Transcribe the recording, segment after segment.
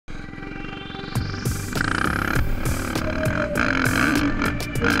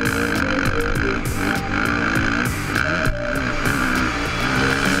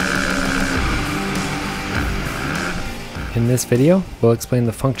In this video, we'll explain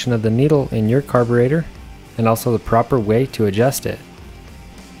the function of the needle in your carburetor and also the proper way to adjust it.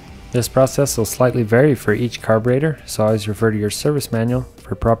 This process will slightly vary for each carburetor, so always refer to your service manual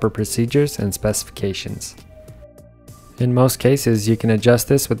for proper procedures and specifications. In most cases, you can adjust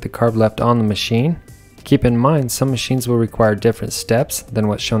this with the carb left on the machine. Keep in mind, some machines will require different steps than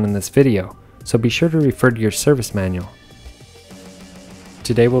what's shown in this video, so be sure to refer to your service manual.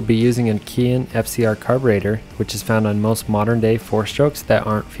 Today we'll be using a Kian FCR carburetor, which is found on most modern day 4-strokes that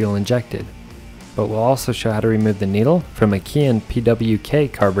aren't fuel injected. But we'll also show how to remove the needle from a Kian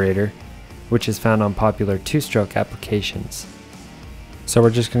PWK carburetor, which is found on popular 2-stroke applications. So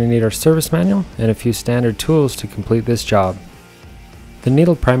we're just going to need our service manual and a few standard tools to complete this job. The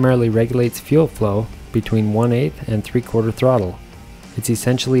needle primarily regulates fuel flow between 1/8 and 3/4 throttle. It's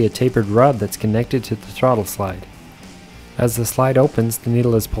essentially a tapered rod that's connected to the throttle slide. As the slide opens, the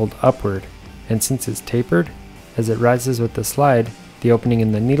needle is pulled upward, and since it's tapered, as it rises with the slide, the opening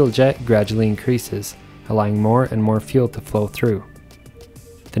in the needle jet gradually increases, allowing more and more fuel to flow through.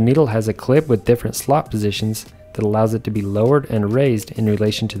 The needle has a clip with different slot positions that allows it to be lowered and raised in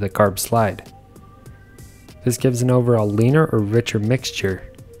relation to the carb slide. This gives an overall leaner or richer mixture.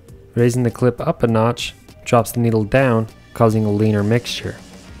 Raising the clip up a notch drops the needle down, causing a leaner mixture.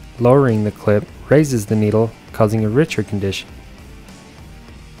 Lowering the clip raises the needle, causing a richer condition.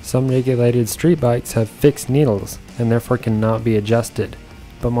 Some regulated street bikes have fixed needles and therefore cannot be adjusted,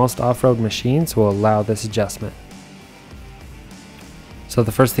 but most off-road machines will allow this adjustment. So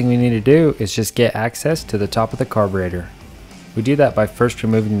the first thing we need to do is just get access to the top of the carburetor. We do that by first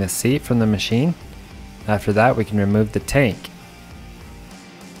removing the seat from the machine. After that, we can remove the tank.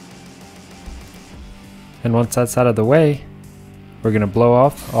 And once that's out of the way, we're going to blow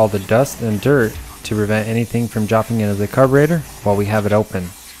off all the dust and dirt to prevent anything from dropping into the carburetor while we have it open.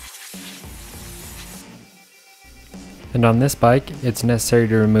 And on this bike, it's necessary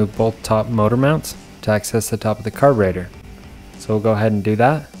to remove both top motor mounts to access the top of the carburetor. So we'll go ahead and do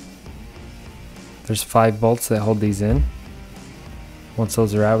that. There's 5 bolts that hold these in. Once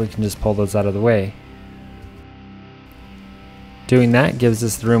those are out, we can just pull those out of the way. Doing that gives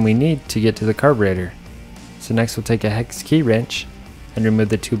us the room we need to get to the carburetor. So next we'll take a hex key wrench and remove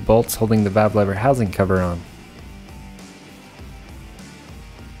the 2 bolts holding the valve lever housing cover on.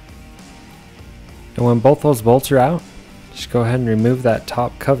 And when both those bolts are out, just go ahead and remove that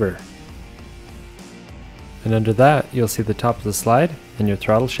top cover. And under that, you'll see the top of the slide and your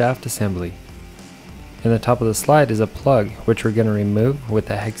throttle shaft assembly. In the top of the slide is a plug, which we're going to remove with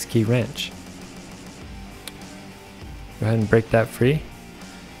a hex key wrench. Go ahead and break that free,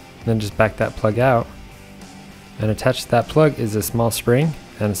 then just back that plug out. And attached to that plug is a small spring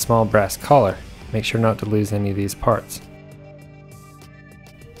and a small brass collar. Make sure not to lose any of these parts.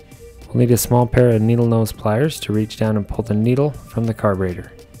 We'll need a small pair of needle nose pliers to reach down and pull the needle from the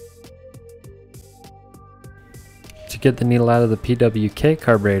carburetor. To get the needle out of the PWK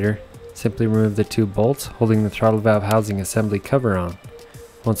carburetor, simply remove the 2 bolts holding the throttle valve housing assembly cover on.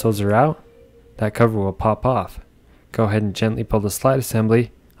 Once those are out, that cover will pop off. Go ahead and gently pull the slide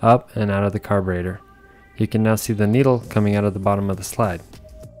assembly up and out of the carburetor. You can now see the needle coming out of the bottom of the slide.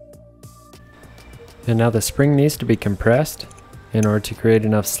 And now the spring needs to be compressed in order to create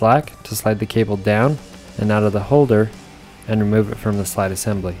enough slack to slide the cable down and out of the holder and remove it from the slide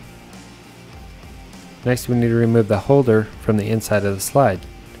assembly. Next, we need to remove the holder from the inside of the slide.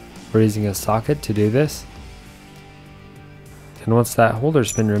 We're using a socket to do this. And once that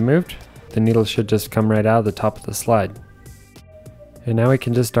holder's been removed, the needle should just come right out of the top of the slide. And now we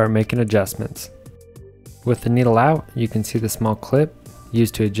can just start making adjustments. With the needle out, you can see the small clip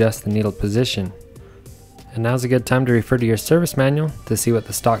used to adjust the needle position. And now's a good time to refer to your service manual to see what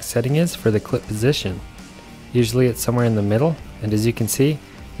the stock setting is for the clip position. Usually it's somewhere in the middle, and as you can see,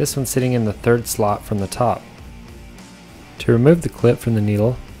 this one's sitting in the 3rd slot from the top. To remove the clip from the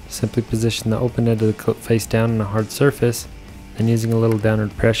needle, simply position the open end of the clip face down on a hard surface, and using a little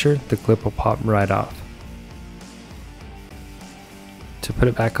downward pressure, the clip will pop right off. To put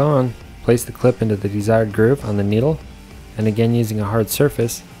it back on, place the clip into the desired groove on the needle, and again using a hard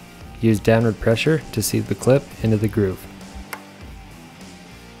surface, use downward pressure to seat the clip into the groove.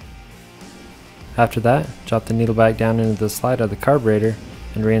 After that, drop the needle back down into the slide of the carburetor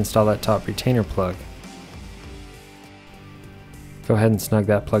and reinstall that top retainer plug. Go ahead and snug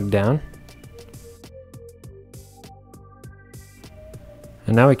that plug down.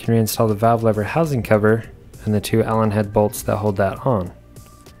 And now we can reinstall the valve lever housing cover and the 2 Allen head bolts that hold that on.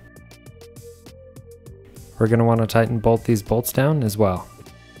 We're going to want to tighten both these bolts down as well.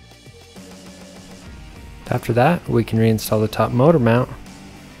 After that, we can reinstall the top motor mount,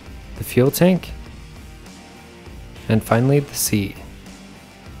 the fuel tank, and finally the seat.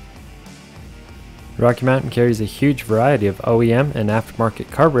 Rocky Mountain carries a huge variety of OEM and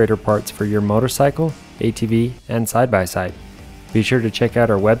aftermarket carburetor parts for your motorcycle, ATV, and side-by-side. Be sure to check out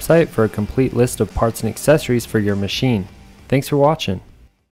our website for a complete list of parts and accessories for your machine. Thanks for watching.